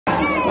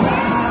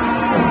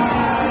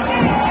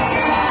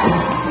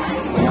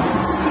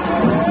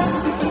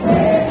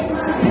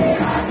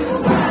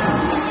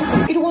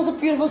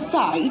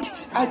aside,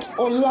 at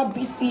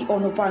Olabisi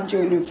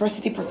Onabanjo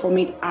University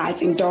Performing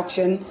Arts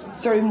Induction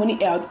ceremony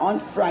held on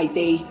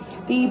Friday,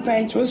 the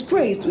event was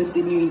graced with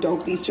the new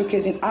inductees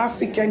showcasing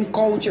African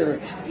culture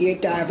via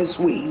diverse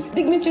ways.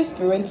 Dignitaries,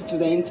 parents,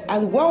 students,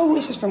 and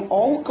well-wishers from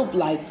all walks of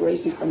life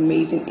graced this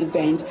amazing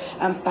event,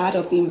 and part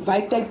of the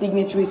invited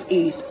dignitaries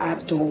is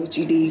Actor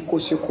Jide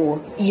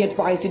Kosoko. He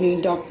advised the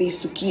new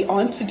inductees to key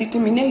on to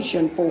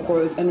determination,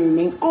 focus, and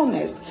remain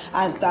honest,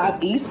 as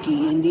that is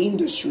key in the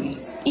industry.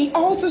 He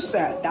also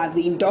said that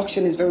the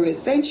induction is very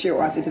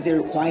essential as it is a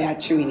required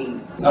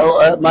training.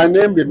 My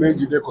name is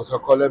Jide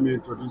Kosoko. Let me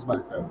introduce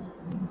myself.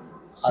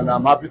 And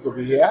I'm happy to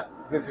be here.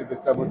 This is the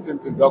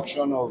 17th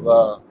induction of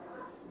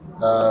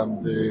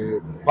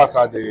the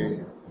PASA,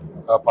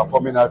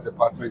 Performing Arts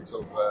Department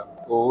of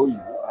OOU.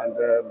 And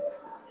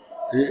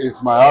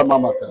it's my alma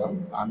mater,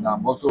 and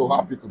I'm also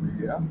happy to be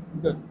here.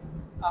 Good.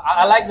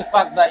 I like the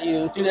fact that you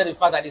included the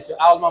fact that it's your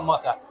alma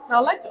mater. Now,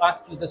 I'd like to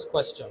ask you this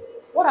question.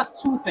 What are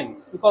two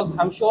things? Because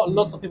I'm sure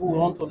lots of people will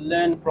want to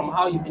learn from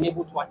how you've been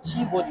able to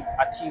achieve what you've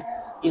achieved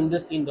in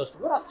this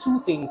industry. What are two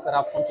things that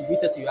have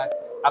contributed to your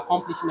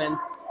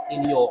accomplishments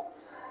in your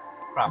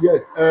craft?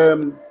 Yes.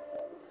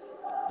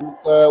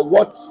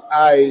 What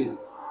I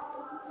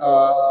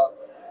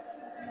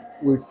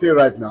will say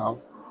right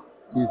now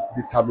is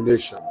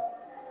determination.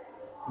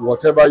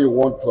 Whatever you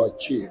want to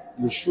achieve,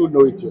 you should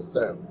know it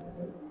yourself.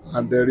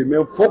 And then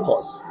remain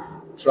focused.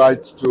 Try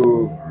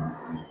to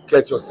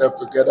get yourself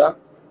together.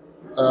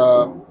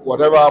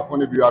 Whatever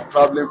happens, if you are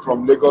traveling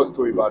from Lagos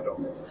to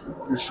Ibadan,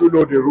 you should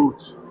know the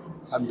route,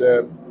 and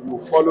you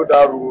follow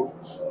that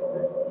route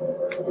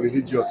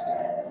religiously.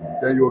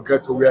 Then you will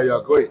get to where you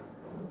are going.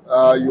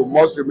 You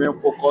must remain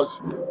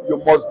focused.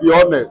 You must be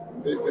honest.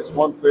 This is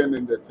one thing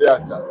in the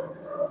theater.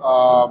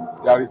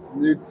 There is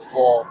need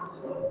for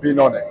being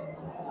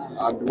honest,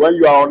 and when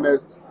you are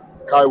honest,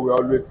 sky will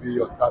always be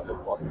your starting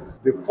point.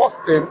 The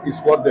first thing is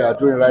what they are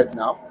doing right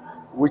now,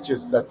 which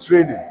is the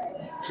training.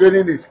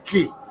 Training is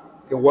key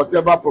in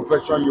whatever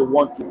profession you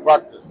want to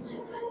practice,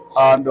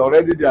 and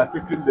already they are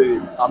taking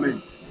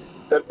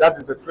that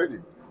is the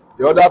training.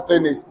 The other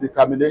thing is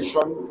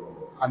determination,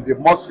 and they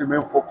must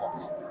remain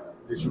focused.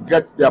 They should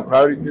get their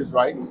priorities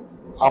right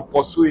and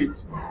pursue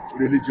it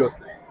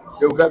religiously.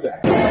 They will get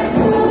there.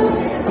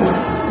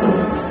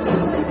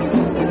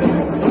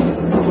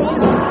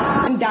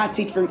 And that's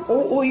it from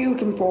OOU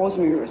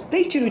Performing Arts.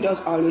 Stay tuned with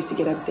us always to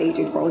get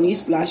updated for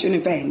news flash and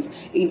events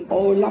in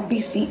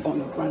Olabisi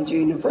Onabanjo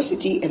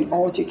University and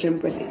all your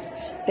campuses.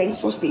 Thanks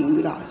for staying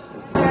with us.